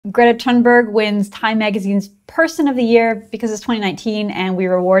Greta Thunberg wins Time Magazine's Person of the Year because it's 2019 and we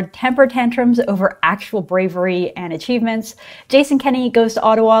reward temper tantrums over actual bravery and achievements. Jason Kenney goes to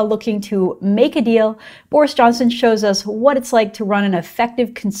Ottawa looking to make a deal. Boris Johnson shows us what it's like to run an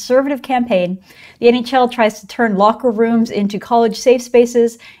effective conservative campaign. The NHL tries to turn locker rooms into college safe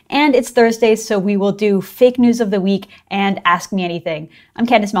spaces. And it's Thursday, so we will do Fake News of the Week and Ask Me Anything. I'm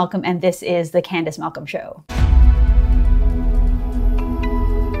Candice Malcolm and this is the Candice Malcolm Show.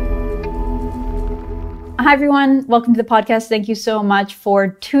 Hi everyone, welcome to the podcast. Thank you so much for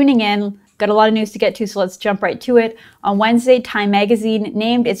tuning in. Got a lot of news to get to, so let's jump right to it. On Wednesday, Time Magazine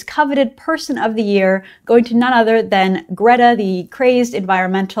named its coveted Person of the Year, going to none other than Greta, the crazed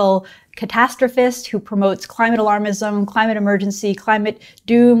environmental catastrophist who promotes climate alarmism, climate emergency, climate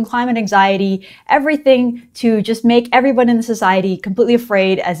doom, climate anxiety, everything to just make everyone in the society completely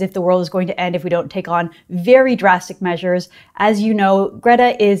afraid, as if the world is going to end if we don't take on very drastic measures. As you know,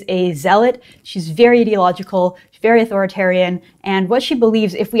 Greta is a zealot. She's very ideological, very authoritarian, and what she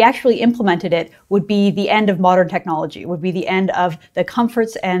believes, if we actually implemented it, would be the end of modern technology, would be the end of the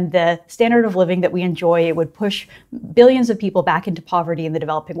comforts and the standard of living that we enjoy. It would push billions of people back into poverty in the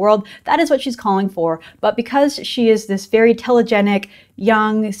developing world. That is what she's calling for. But because she is this very telegenic,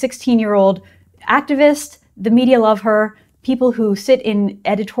 young, 16-year-old activist, the media love her. People who sit in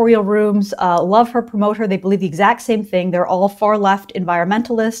editorial rooms love her, promote her. They believe the exact same thing. They're all far left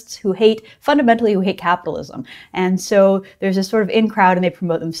environmentalists who fundamentally hate capitalism. And so there's this sort of in crowd and they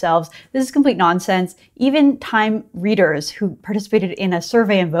promote themselves. This is complete nonsense. Even Time readers who participated in a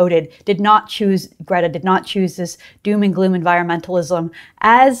survey and voted did not choose Greta, did not choose this doom and gloom environmentalism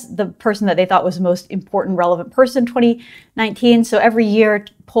as the person that they thought was the most important, relevant person in 2019. So every year,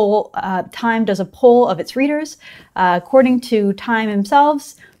 Time does a poll of its readers. According to Time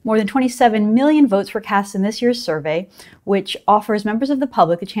themselves, more than 27 million votes were cast in this year's survey, which offers members of the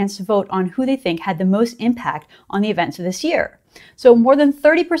public a chance to vote on who they think had the most impact on the events of this year. So more than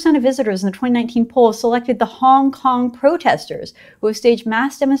 30% of visitors in the 2019 poll selected the Hong Kong protesters, who have staged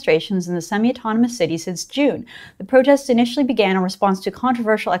mass demonstrations in the semi-autonomous city since June. The protests initially began in response to a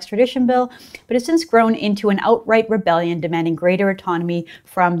controversial extradition bill, but has since grown into an outright rebellion demanding greater autonomy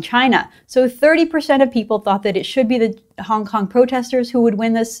from China. So 30% of people thought that it should be the Hong Kong protesters who would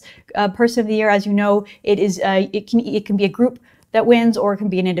win this Person of the Year. As you know, it can be a group that wins, or it can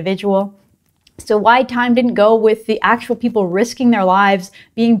be an individual. So why Time didn't go with the actual people risking their lives,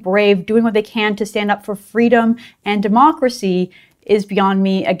 being brave, doing what they can to stand up for freedom and democracy is beyond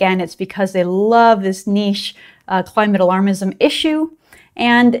me. Again, it's because they love this niche climate alarmism issue.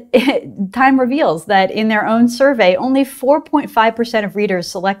 And Time reveals that in their own survey, only 4.5% of readers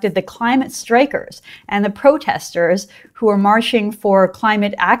selected the climate strikers and the protesters who are marching for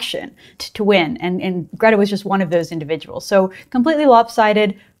climate action to win. And Greta was just one of those individuals. So completely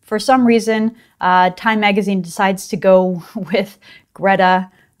lopsided. For some reason, Time Magazine decides to go with Greta,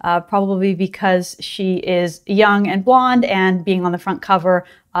 probably because she is young and blonde, and being on the front cover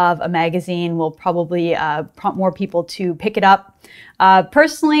of a magazine will probably prompt more people to pick it up.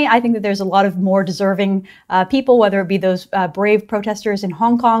 Personally, I think that there's a lot of more deserving people, whether it be those brave protesters in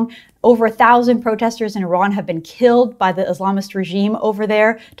Hong Kong. Over 1,000 protesters in Iran have been killed by the Islamist regime over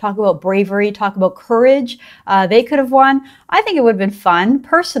there. Talk about bravery, talk about courage. They could have won. I think it would have been fun,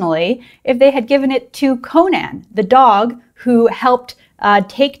 personally, if they had given it to Conan, the dog who helped who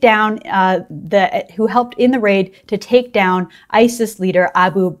helped in the raid to take down ISIS leader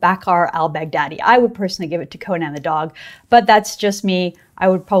Abu Bakr al-Baghdadi. I would personally give it to Conan the dog, but that's just me. I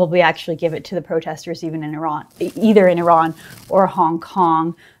would probably actually give it to the protesters even in Iran, either in Iran or Hong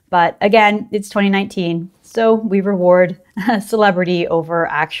Kong. But again, it's 2019, so we reward celebrity over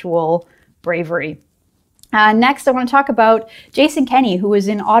actual bravery. Next, I want to talk about Jason Kenney, who was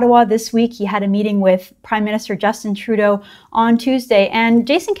in Ottawa this week. He had a meeting with Prime Minister Justin Trudeau on Tuesday, and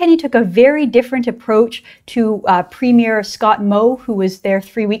Jason Kenney took a very different approach to Premier Scott Moe, who was there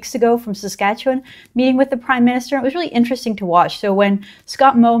 3 weeks ago from Saskatchewan, meeting with the Prime Minister. It was really interesting to watch. So when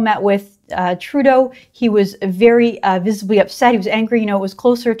Scott Moe met with Trudeau, he was very visibly upset. He was angry. You know, it was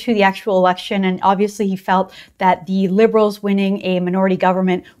closer to the actual election, and obviously he felt that the Liberals winning a minority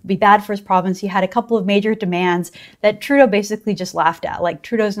government would be bad for his province. He had a couple of major demands that Trudeau basically just laughed at. Like,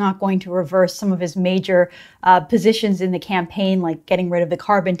 Trudeau's not going to reverse some of his major positions in the campaign, like getting rid of the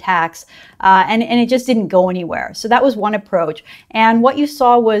carbon tax, and it just didn't go anywhere. So that was one approach. And what you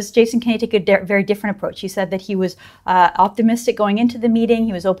saw was Jason Kenney take a very different approach. He said that he was optimistic going into the meeting.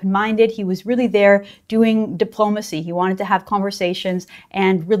 He was open-minded. He was really there doing diplomacy. He wanted to have conversations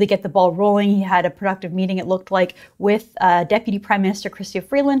and really get the ball rolling. He had a productive meeting, it looked like, with Deputy Prime Minister Chrystia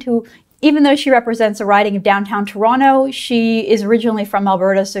Freeland, who Even though she represents a riding of downtown Toronto, she is originally from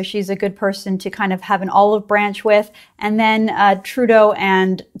Alberta, so she's a good person to kind of have an olive branch with. And then Trudeau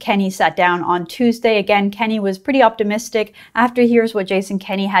and Kenney sat down on Tuesday. Again, Kenney was pretty optimistic. After, here's what Jason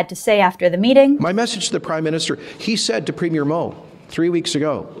Kenney had to say after the meeting. My message to the Prime Minister, he said to Premier Moe 3 weeks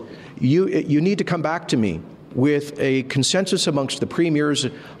ago, you need to come back to me with a consensus amongst the premiers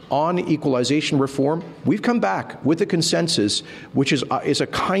on equalization reform. We've come back with a consensus, which is a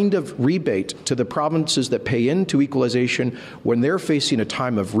kind of rebate to the provinces that pay into equalization when they're facing a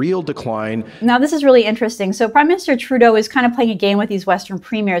time of real decline. Now, this is really interesting. So Prime Minister Trudeau is kind of playing a game with these Western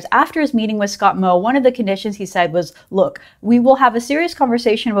premiers. After his meeting with Scott Moe, one of the conditions he said was, look, we will have a serious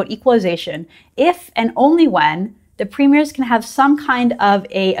conversation about equalization if and only when the premiers can have some kind of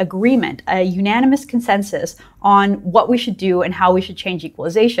a agreement, a unanimous consensus on what we should do and how we should change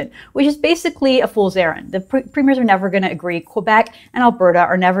equalization, which is basically a fool's errand. The premiers are never going to agree. Quebec and Alberta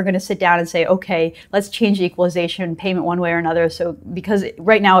are never going to sit down and say, okay, let's change the equalization payment one way or another. So because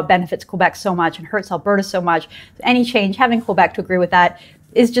right now it benefits Quebec so much and hurts Alberta so much, any change, having Quebec to agree with that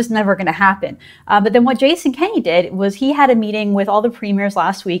is just never going to happen. But then what Jason Kenney did was he had a meeting with all the premiers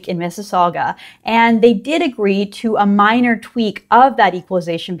last week in Mississauga, and they did agree to a minor tweak of that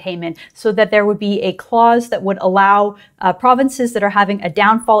equalization payment so that there would be a clause that would allow provinces that are having a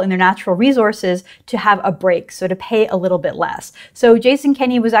downfall in their natural resources to have a break, so to pay a little bit less. So Jason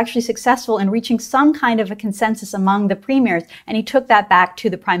Kenney was actually successful in reaching some kind of a consensus among the premiers, and he took that back to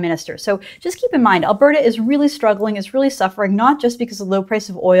the Prime Minister. So just keep in mind, Alberta is really struggling, is really suffering, not just because of low price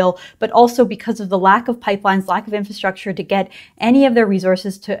of oil, but also because of the lack of pipelines, lack of infrastructure to get any of their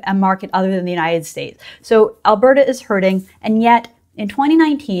resources to a market other than the United States. So Alberta is hurting, and yet in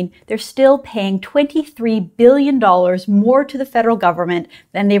 2019, they're still paying $23 billion more to the federal government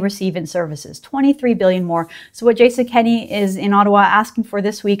than they receive in services. $23 billion more. So what Jason Kenney is in Ottawa asking for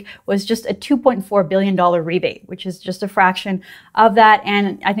this week was just a $2.4 billion rebate, which is just a fraction of that.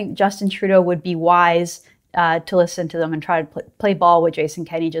 And I think Justin Trudeau would be wise to listen to them and try to play ball with Jason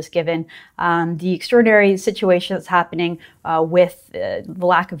Kenney, just given the extraordinary situation that's happening with the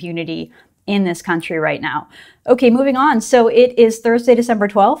lack of unity in this country right now. Okay, moving on. So it is Thursday, December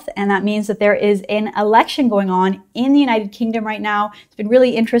 12th, and that means that there is an election going on in the United Kingdom right now. It's been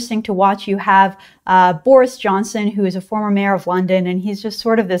really interesting to watch. You have Boris Johnson, who is a former mayor of London, and he's just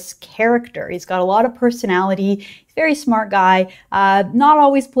sort of this character. He's got a lot of personality. He's a very smart guy, not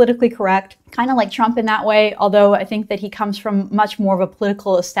always politically correct, kind of like Trump in that way, although I think that he comes from much more of a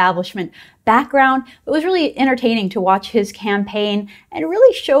political establishment background. It was really entertaining to watch his campaign and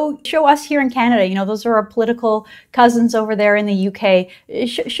really show us here in Canada, you know, those are our political cousins over there in the UK,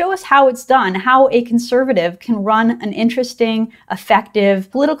 show us how it's done, how a conservative can run an interesting, effective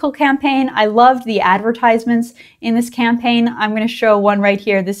political campaign. I loved the advertisements in this campaign. I'm going to show one right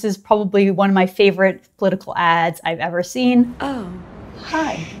here. This is probably one of my favorite political ads I've ever seen. Oh,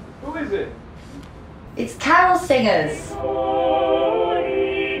 hi. Who is it? It's carol singers.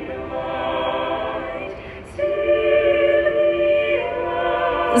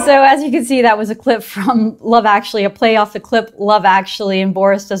 So as you can see, that was a clip from Love Actually, a play off the clip Love Actually, and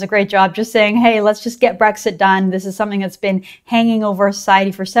Boris does a great job just saying, hey, let's just get Brexit done. This is something that's been hanging over our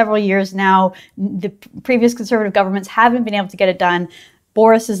society for several years now. The previous Conservative governments haven't been able to get it done.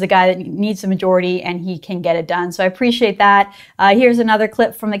 Boris is the guy that needs a majority, and he can get it done. So I appreciate that. Here's another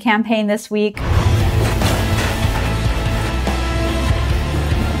clip from the campaign this week.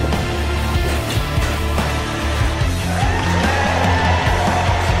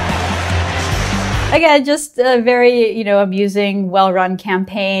 Again, just a very, amusing, well-run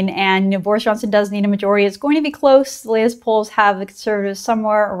campaign. And Boris Johnson does need a majority. It's going to be close. The latest polls have the Conservatives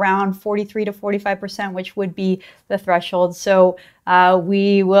somewhere around 43 to 45%, which would be the threshold. So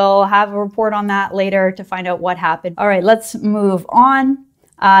we will have a report on that later to find out what happened. All right, let's move on.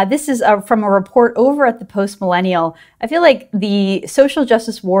 This is from a report over at the Post Millennial. I feel like the social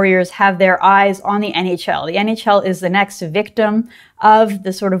justice warriors have their eyes on the NHL. The NHL is the next victim of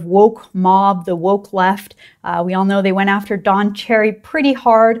the sort of woke mob, the woke left. We all know they went after Don Cherry pretty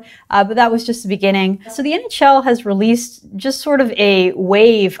hard, but that was just the beginning. So the NHL has released just sort of a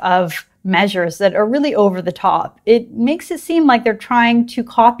wave of measures that are really over the top. It makes it seem like they're trying to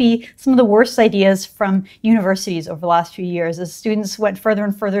copy some of the worst ideas from universities over the last few years as students went further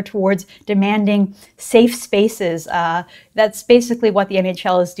and further towards demanding safe spaces. That's basically what the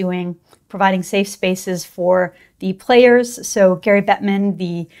NHL is doing, providing safe spaces for the players. So Gary Bettman,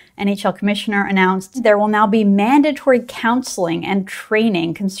 the NHL commissioner, announced there will now be mandatory counseling and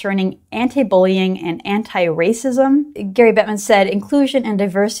training concerning anti-bullying and anti-racism. Gary Bettman said, inclusion and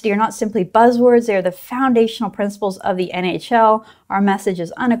diversity are not simply buzzwords, they are the foundational principles of the NHL. Our message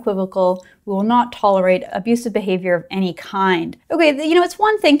is unequivocal. We will not tolerate abusive behavior of any kind. Okay, it's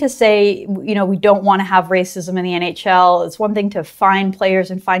one thing to say, we don't want to have racism in the NHL. It's one thing to fine players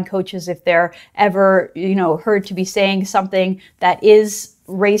and fine coaches if they're ever, heard to be saying something that is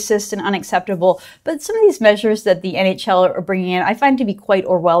racist and unacceptable. But some of these measures that the NHL are bringing in, I find to be quite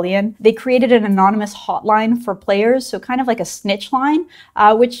Orwellian. They created an anonymous hotline for players, so kind of like a snitch line,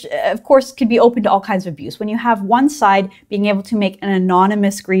 which of course could be open to all kinds of abuse. When you have one side being able to make an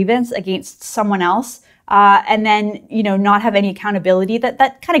anonymous grievance against someone else, and then, not have any accountability,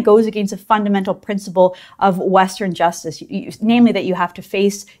 that kind of goes against a fundamental principle of Western justice, namely that you have to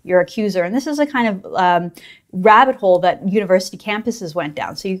face your accuser. And this is a kind of rabbit hole that university campuses went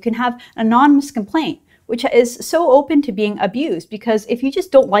down. So you can have an anonymous complaint, which is so open to being abused, because if you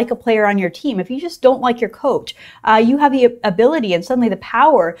just don't like a player on your team, if you just don't like your coach, you have the ability and suddenly the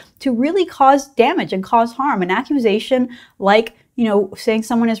power to really cause damage and cause harm. An accusation like saying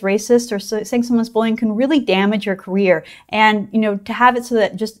someone is racist or saying someone's bullying can really damage your career. And, to have it so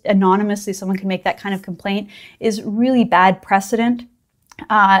that just anonymously someone can make that kind of complaint is really bad precedent.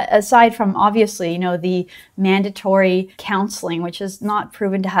 Aside from, obviously, the mandatory counseling, which is not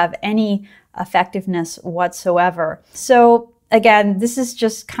proven to have any effectiveness whatsoever. So, again, this is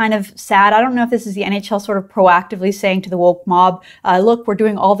just kind of sad. I don't know if this is the NHL sort of proactively saying to the woke mob, look, we're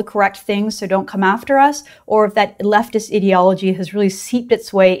doing all the correct things, so don't come after us, or if that leftist ideology has really seeped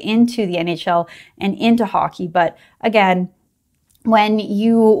its way into the NHL and into hockey. But again, when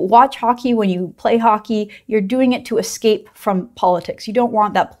you watch hockey, when you play hockey, you're doing it to escape from politics. You don't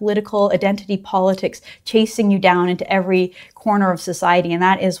want that political identity politics chasing you down into every corner of society. And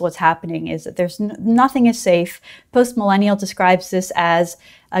that is what's happening, is that there's nothing is safe. Post-millennial describes this as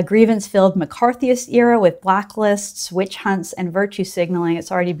a grievance-filled McCarthyist era with blacklists, witch hunts, and virtue signaling.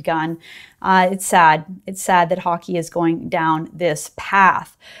 It's already begun. It's sad. It's sad that hockey is going down this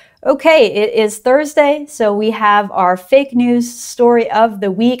path. Okay, it is Thursday, so we have our fake news story of the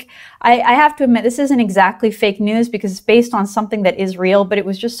week. I have to admit, this isn't exactly fake news because it's based on something that is real, but it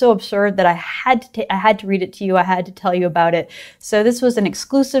was just so absurd that I had to read it to you. I had to tell you about it. So this was an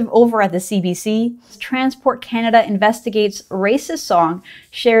exclusive over at the CBC. Transport Canada investigates racist song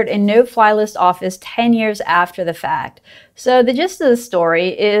shared in no-fly list office 10 years after the fact. So the gist of the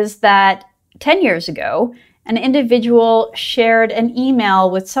story is that 10 years ago, an individual shared an email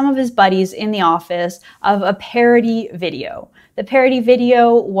with some of his buddies in the office of a parody video. The parody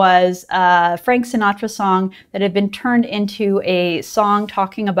video was a Frank Sinatra song that had been turned into a song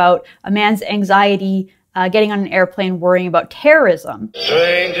talking about a man's anxiety getting on an airplane, worrying about terrorism.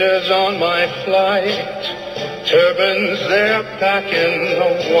 Strangers on my flight, turbans they're packing,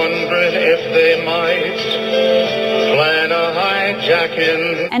 wondering if they might plan a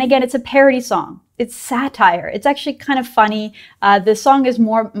hijacking. And again, it's a parody song. It's satire. It's actually kind of funny. The song is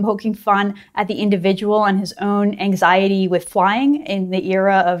more poking fun at the individual and his own anxiety with flying in the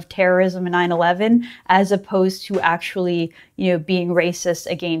era of terrorism and 9/11, as opposed to actually, being racist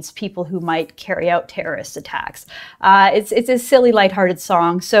against people who might carry out terrorist attacks. It's a silly, lighthearted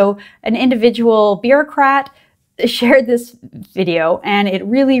song. So an individual bureaucrat shared this video, and it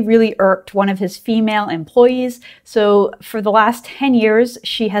really, really irked one of his female employees. So for the last 10 years,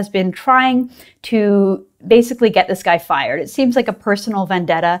 she has been trying to basically get this guy fired. It seems like a personal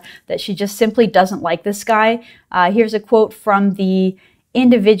vendetta, that she just simply doesn't like this guy. Here's a quote from the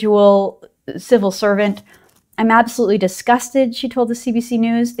individual civil servant. "I'm absolutely disgusted," she told the CBC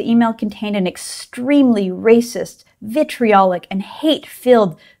News. "The email contained an extremely racist, vitriolic, and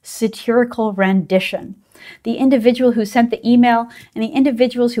hate-filled satirical rendition. The individual who sent the email and the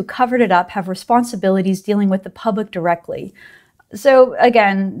individuals who covered it up have responsibilities dealing with the public directly." So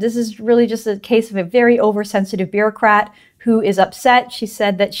again, this is really just a case of a very oversensitive bureaucrat who is upset. She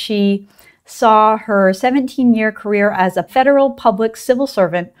said that she saw her 17-year career as a federal public civil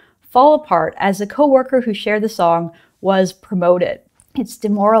servant fall apart as a coworker who shared the song was promoted. "It's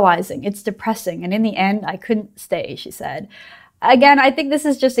demoralizing, it's depressing, and in the end, I couldn't stay," she said. Again, I think this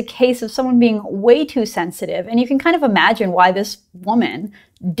is just a case of someone being way too sensitive, and you can kind of imagine why this woman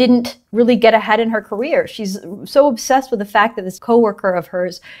didn't really get ahead in her career. She's so obsessed with the fact that this coworker of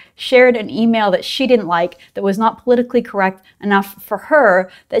hers shared an email that she didn't like, that was not politically correct enough for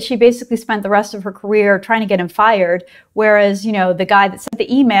her, that she basically spent the rest of her career trying to get him fired, whereas, the guy that sent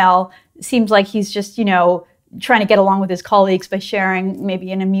the email seems like he's just, trying to get along with his colleagues by sharing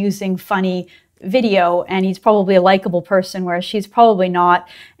maybe an amusing, funny video, and he's probably a likable person, whereas she's probably not.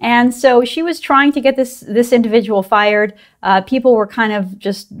 And so she was trying to get this individual fired. People were kind of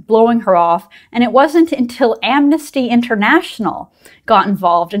just blowing her off. And it wasn't until Amnesty International got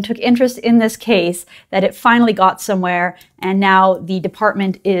involved and took interest in this case that it finally got somewhere, and now the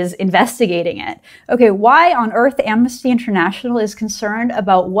department is investigating it. Okay, why on earth Amnesty International is concerned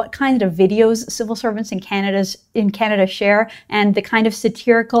about what kind of videos civil servants in Canada share and the kind of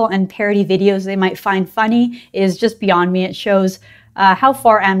satirical and parody videos they might find funny is just beyond me. It shows how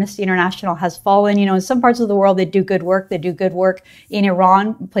far Amnesty International has fallen. You know, in some parts of the world, they do good work. They do good work in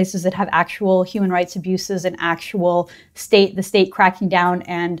Iran, places that have actual human rights abuses and actual the state cracking down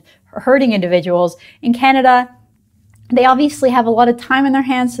and hurting individuals. In Canada, they obviously have a lot of time in their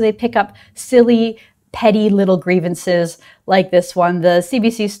hands, so they pick up silly, petty little grievances like this one. The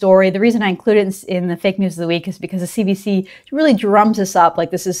CBC story, the reason I include it in the fake news of the week is because the CBC really drums us up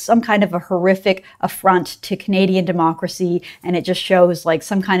like this is some kind of a horrific affront to Canadian democracy, and it just shows like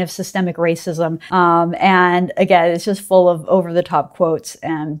some kind of systemic racism. And again, it's just full of over-the-top quotes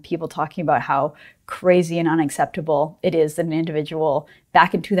and people talking about how crazy and unacceptable it is that an individual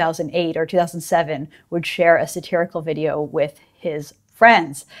back in 2008 or 2007 would share a satirical video with his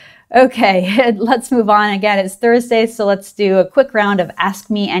friends. Okay, let's move on. Again, it's Thursday, so let's do a quick round of Ask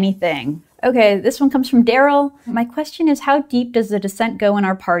Me Anything. Okay, this one comes from Daryl. My question is, how deep does the dissent go in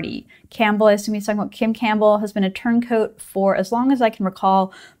our party? Campbell, I assume he's talking about Kim Campbell, has been a turncoat for as long as I can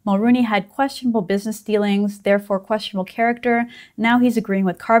recall. Mulroney had questionable business dealings, therefore questionable character. Now he's agreeing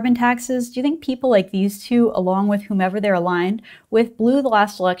with carbon taxes. Do you think people like these two, along with whomever they're aligned with, blew the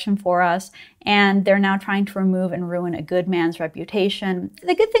last election for us, and they're now trying to remove and ruin a good man's reputation?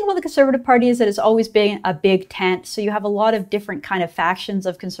 The good thing about the Conservative Party is that it's always been a big tent, so you have a lot of different kind of factions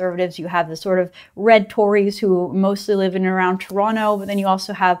of Conservatives. You have the sort of red Tories who mostly live in and around Toronto, but then you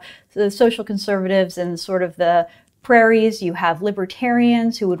also have the social conservatives and sort of the prairies. You have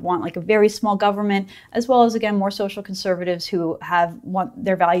libertarians who would want like a very small government, as well as, again, more social conservatives who want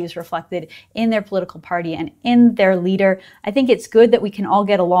their values reflected in their political party and in their leader. I think it's good that we can all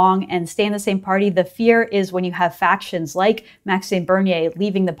get along and stay in the same party. The fear is when you have factions like Maxime Bernier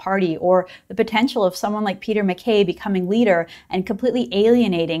leaving the party, or the potential of someone like Peter MacKay becoming leader and completely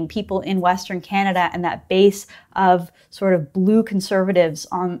alienating people in Western Canada and that base of sort of blue conservatives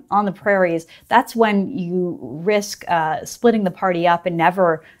on the prairies. That's when you risk splitting the party up and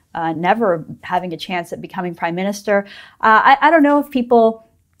never having a chance at becoming prime minister. I don't know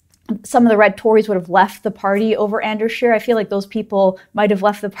if some of the red Tories would have left the party over Andrew Scheer. I feel like those people might have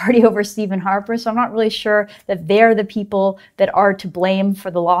left the party over Stephen Harper. So I'm not really sure that they're the people that are to blame for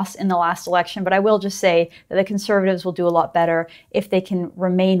the loss in the last election. But I will just say that the Conservatives will do a lot better if they can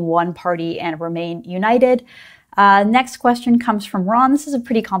remain one party and remain united. Next question comes from Ron. This is a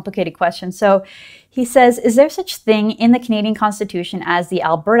pretty complicated question. So he says, is there such thing in the Canadian Constitution as the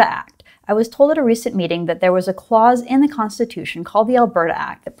Alberta Act? I was told at a recent meeting that there was a clause in the Constitution called the Alberta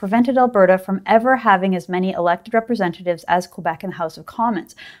Act that prevented Alberta from ever having as many elected representatives as Quebec in the House of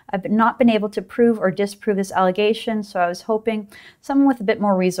Commons. I've not been able to prove or disprove this allegation, so I was hoping someone with a bit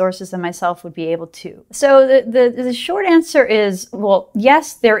more resources than myself would be able to. So the short answer is, well,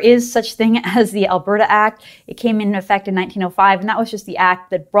 yes, there is such thing as the Alberta Act. It came into effect in 1905, and that was just the act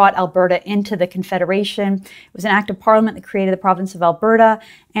that brought Alberta into the Confederation. It was an act of Parliament that created the province of Alberta,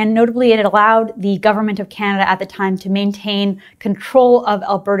 and notably it allowed the government of Canada at the time to maintain control of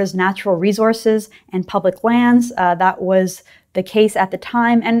Alberta's natural resources and public lands. That was the case at the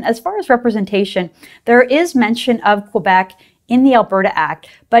time. And as far as representation, there is mention of Quebec in the Alberta Act,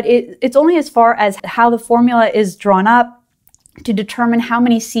 but it's only as far as how the formula is drawn up to determine how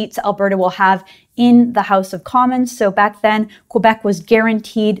many seats Alberta will have in the House of Commons. So back then, Quebec was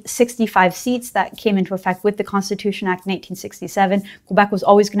guaranteed 65 seats. That came into effect with the Constitution Act in 1867. Quebec was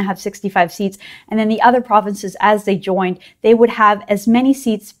always going to have 65 seats. And then the other provinces, as they joined, they would have as many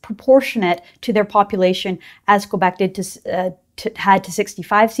seats proportionate to their population as Quebec did had to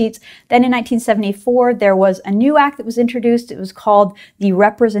 65 seats. Then in 1974, there was a new act that was introduced. It was called the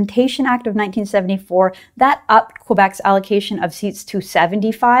Representation Act of 1974. That upped Quebec's allocation of seats to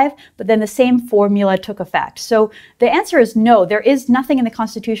 75, but then the same formula took effect. So the answer is no. There is nothing in the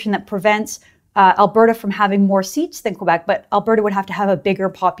Constitution that prevents Alberta from having more seats than Quebec, but Alberta would have to have a bigger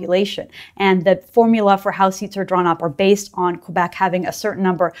population. And the formula for how seats are drawn up are based on Quebec having a certain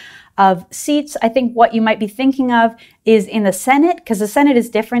number of seats. I think what you might be thinking of is in the Senate, because the Senate is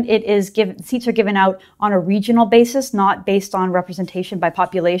different. Seats are given out on a regional basis, not based on representation by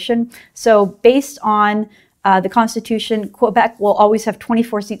population. So based on The Constitution, Quebec will always have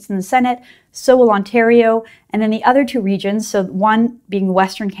 24 seats in the Senate, so will Ontario, and then the other two regions, so one being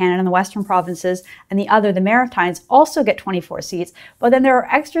Western Canada and the Western provinces, and the other, the Maritimes, also get 24 seats, but then there are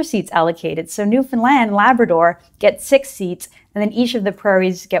extra seats allocated. So Newfoundland and Labrador get 6 seats, and then each of the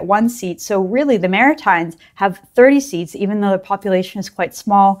prairies get 1 seat. So really, the Maritimes have 30 seats, even though the population is quite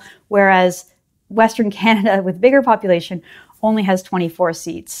small, whereas Western Canada, with bigger population, only has 24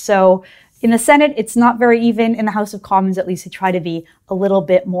 seats. So in the Senate, it's not very even. In the House of Commons, at least, they try to be a little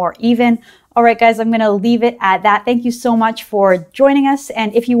bit more even. All right, guys, I'm going to leave it at that. Thank you so much for joining us.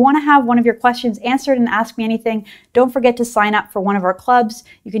 And if you want to have one of your questions answered and ask me anything, don't forget to sign up for one of our clubs.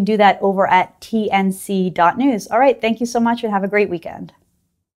 You can do that over at tnc.news. All right, thank you so much and have a great weekend.